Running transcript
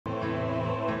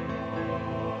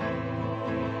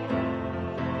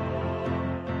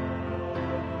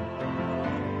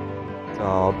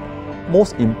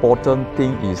most important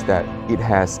thing is that it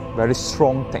has very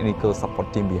strong technical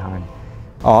support team behind.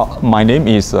 My name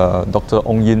is Dr.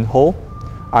 Ong Yin Hoe.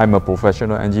 I'm a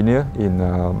professional engineer in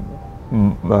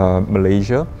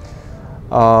Malaysia.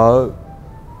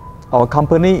 Our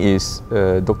company is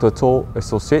Dr.Toh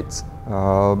Associates,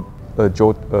 a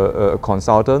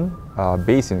consultant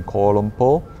based in Kuala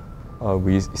Lumpur.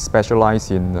 We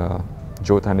specialize in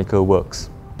geotechnical works.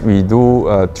 We do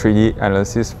 3D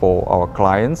analysis for our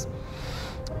clients.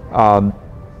 And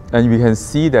we can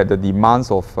see that the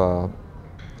demands of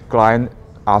clients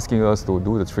asking us to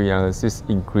do the 3D analysis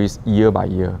increase year by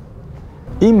year.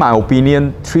 In my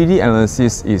opinion, 3D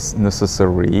analysis is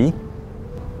necessary,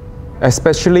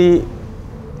 especially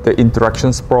the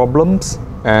interactions problems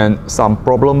and some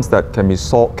problems that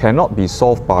cannot be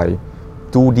solved by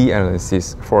 2D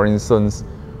analysis. For instance,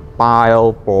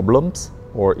 pile problems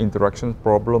or interaction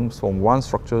problems from one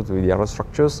structure to the other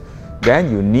structures.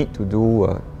 Then you need to do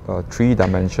a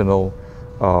three-dimensional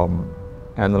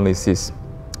analysis.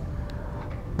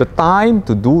 The time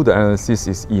to do the analysis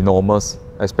is enormous,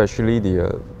 especially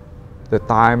the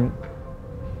time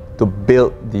to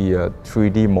build the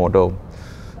 3D model.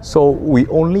 So we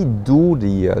only do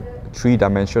the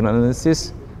three-dimensional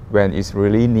analysis when it's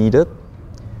really needed.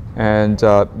 And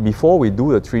before we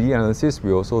do the 3D analysis,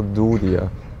 we also do the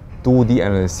 2D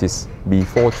analysis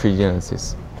before 3D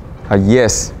analysis.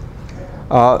 Yes,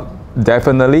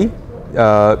 definitely.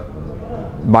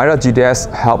 Midas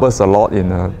GTS helps us a lot in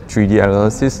 3D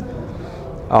analysis.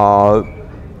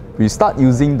 We start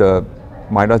using the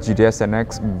Midas GTS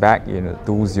NX back in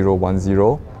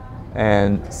 2010,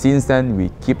 and since then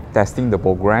we keep testing the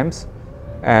programs,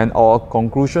 and our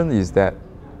conclusion is that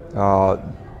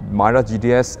Midas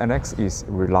GTS NX is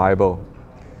reliable.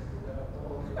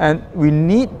 And we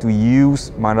need to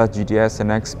use Midas GTS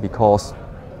NX because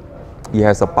it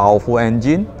has a powerful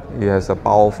engine, it has a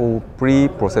powerful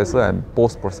pre-processor and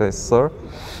post-processor,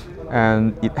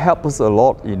 and it helps us a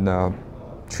lot in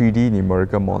 3D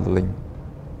numerical modeling.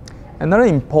 Another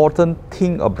important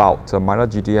thing about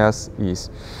Midas GTS is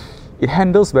it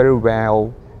handles very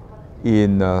well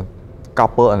in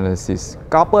couple analysis.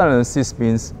 Couple analysis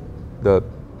means the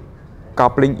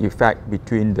coupling effect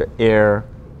between the air,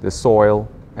 the soil,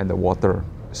 and the water.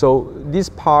 So this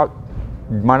part,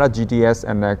 Midas GTS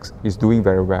NX is doing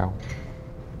very well.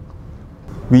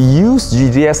 We use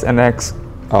GTS NX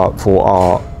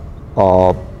for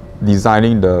our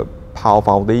designing the pile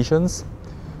foundations,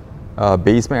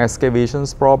 basement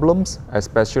excavations problems,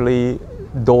 especially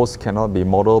those cannot be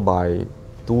modeled by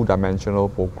two-dimensional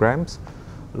programs,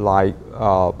 like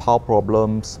pile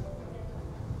problems,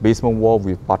 basement wall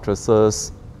with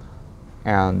buttresses,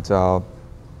 and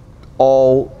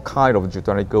all kind of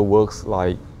geotechnical works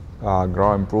like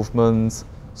ground improvements,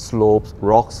 slopes,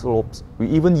 rock slopes. We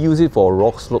even use it for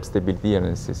rock slope stability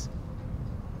analysis.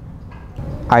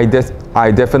 I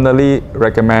definitely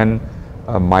recommend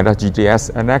Midas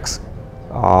GTS NX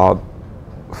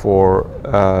for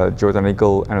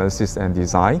geotechnical analysis and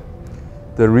design.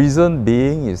 The reason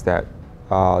being is that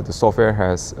the software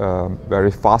has a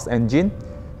very fast engine,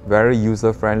 very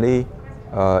user-friendly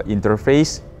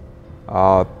interface.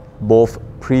 Both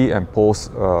pre and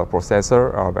post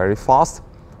processor are very fast,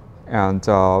 and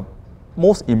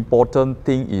most important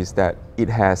thing is that it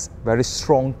has very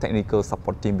strong technical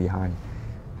support team behind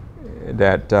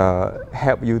that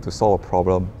help you to solve a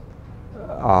problem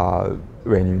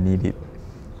when you need it.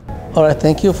 All right,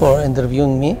 thank you for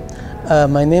interviewing me.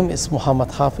 My name is Mohamed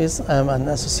Hafez. I'm an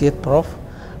associate prof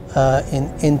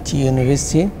in INTI-IU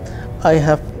University. I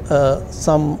have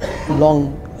some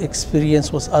long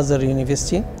experience with other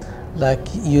universities like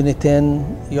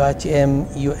UNITEN, UITM,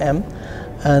 UM,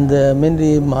 and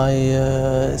mainly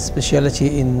my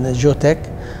specialty in geotech,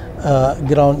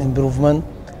 ground improvement,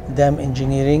 dam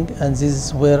engineering, and this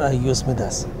is where I use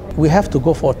Midas. We have to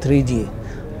go for 3D.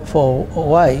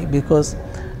 Why? Because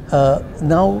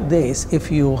nowadays,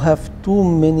 if you have too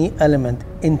many elements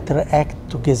interact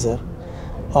together,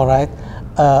 all right,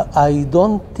 I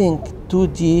don't think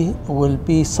 2D will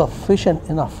be sufficient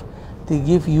enough to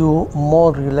give you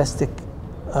more realistic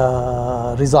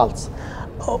results.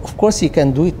 Of course, you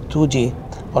can do it 2D,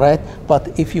 all right,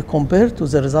 but if you compare to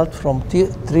the result from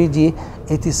 3D,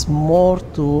 it is more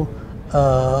to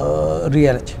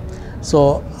reality.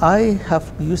 So I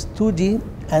have used 2D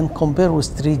and compare with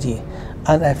 3D,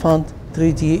 and I found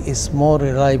 3D is more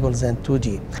reliable than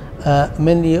 2D.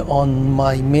 Mainly on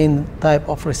my main type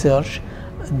of research,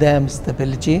 dam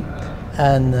stability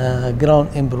and ground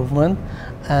improvement.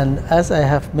 And as I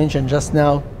have mentioned just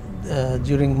now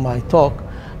during my talk,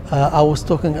 I was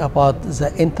talking about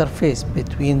the interface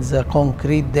between the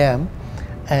concrete dam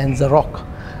and the rock.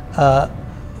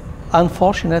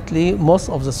 Unfortunately, most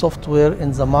of the software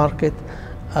in the market,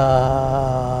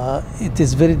 it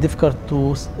is very difficult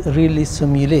to really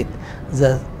simulate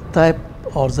the type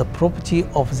or the property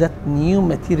of that new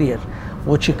material,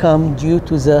 which come due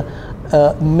to the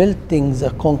melting the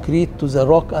concrete to the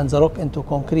rock and the rock into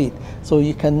concrete. So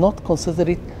you cannot consider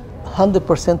it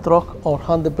 100% rock or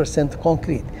 100%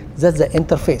 concrete. That's the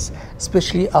interface,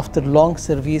 especially after long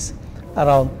service,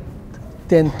 around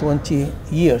 10-20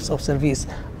 years of service,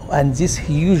 and this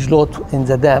huge load in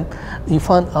the dam, you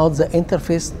find out the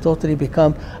interface totally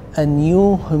become a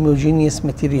new homogeneous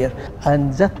material,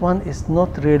 and that one is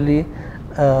not really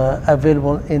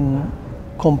available in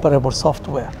comparable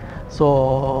software.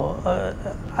 So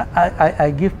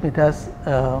I give Midas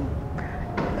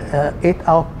 8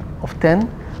 out of 10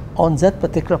 on that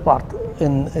particular part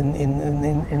in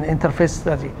interface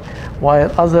study, while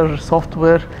other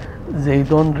software, they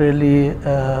don't really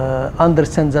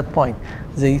understand that point.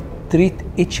 They treat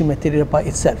each material by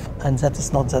itself, and that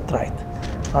is not that right.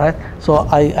 All right. So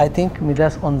I think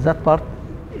Midas on that part,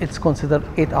 it's considered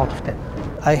 8 out of 10.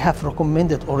 I have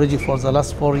recommended already for the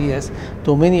last 4 years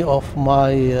to many of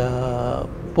my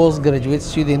postgraduate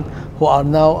students who are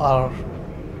now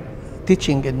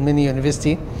teaching in many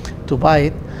universities to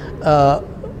buy it.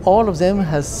 All of them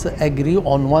has agreed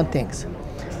on one thing.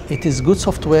 It is good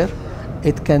software.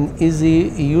 It can easily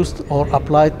used or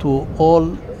applied to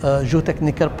all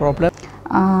geotechnical problems.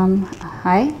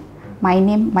 Hi, my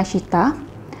name is Mashitah.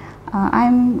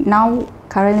 I'm now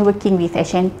currently working with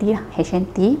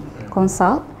HNT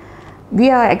Consult. We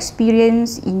are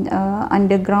experienced in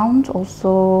underground,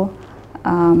 also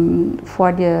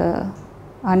for the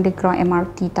underground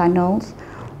MRT tunnels.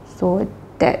 So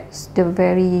that's the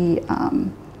very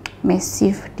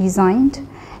massive design,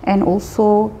 and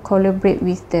also collaborate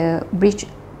with the bridge,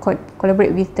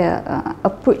 collaborate with the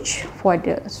approach for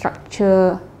the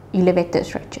structure, elevated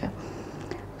structure.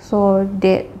 So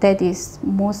that is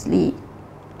mostly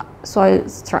soil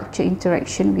structure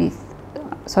interaction with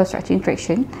soil structure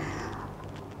interaction.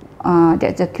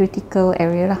 That's a critical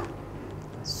area.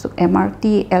 So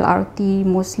MRT, LRT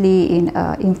mostly in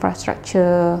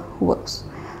infrastructure works.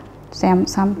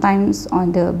 Sometimes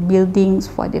on the buildings,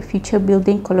 for the future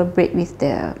building, collaborate with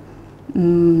the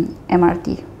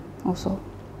MRT also.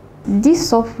 This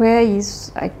software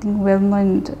is, I think, well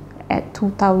known at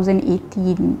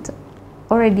 2018.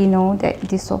 Already know that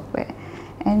this software,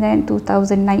 and then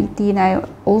 2019 I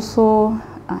also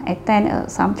attend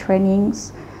some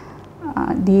trainings.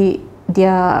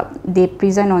 They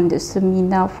present on the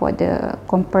seminar for the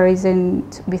comparison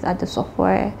with other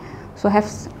software. So I have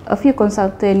a few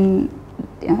consultants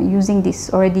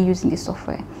already using this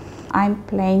software. I'm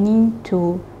planning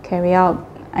to carry out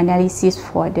analysis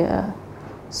for the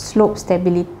slope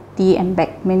stability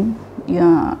embankment,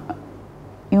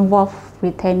 involve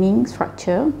retaining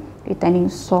structure, retaining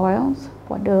soils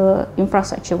for the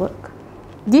infrastructure work.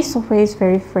 This software is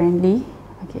very friendly.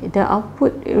 Okay, the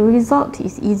output result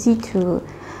is easy to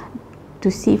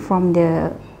see from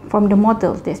the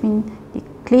model. That means you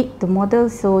click the model,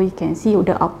 so you can see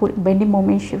the output bending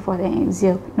moment shift for the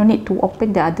axial. No need to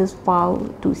open the other file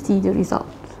to see the result.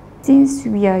 Since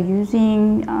we are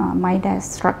using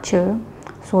Midas structure,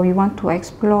 so we want to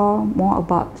explore more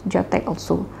about geotech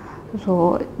also.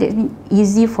 So that means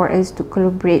easy for us to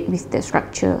collaborate with the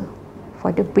structure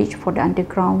for the bridge, for the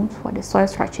underground, for the soil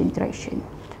structure interaction.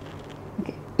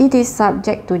 Okay. It is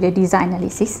subject to the design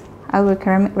analysis. I will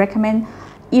recommend,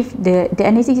 if the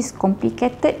analysis is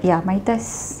complicated, yeah,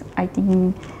 Midas, I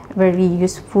think very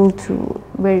useful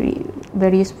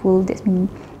very useful. That means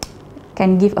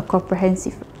can give a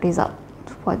comprehensive result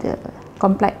for the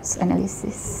complex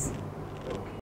analysis.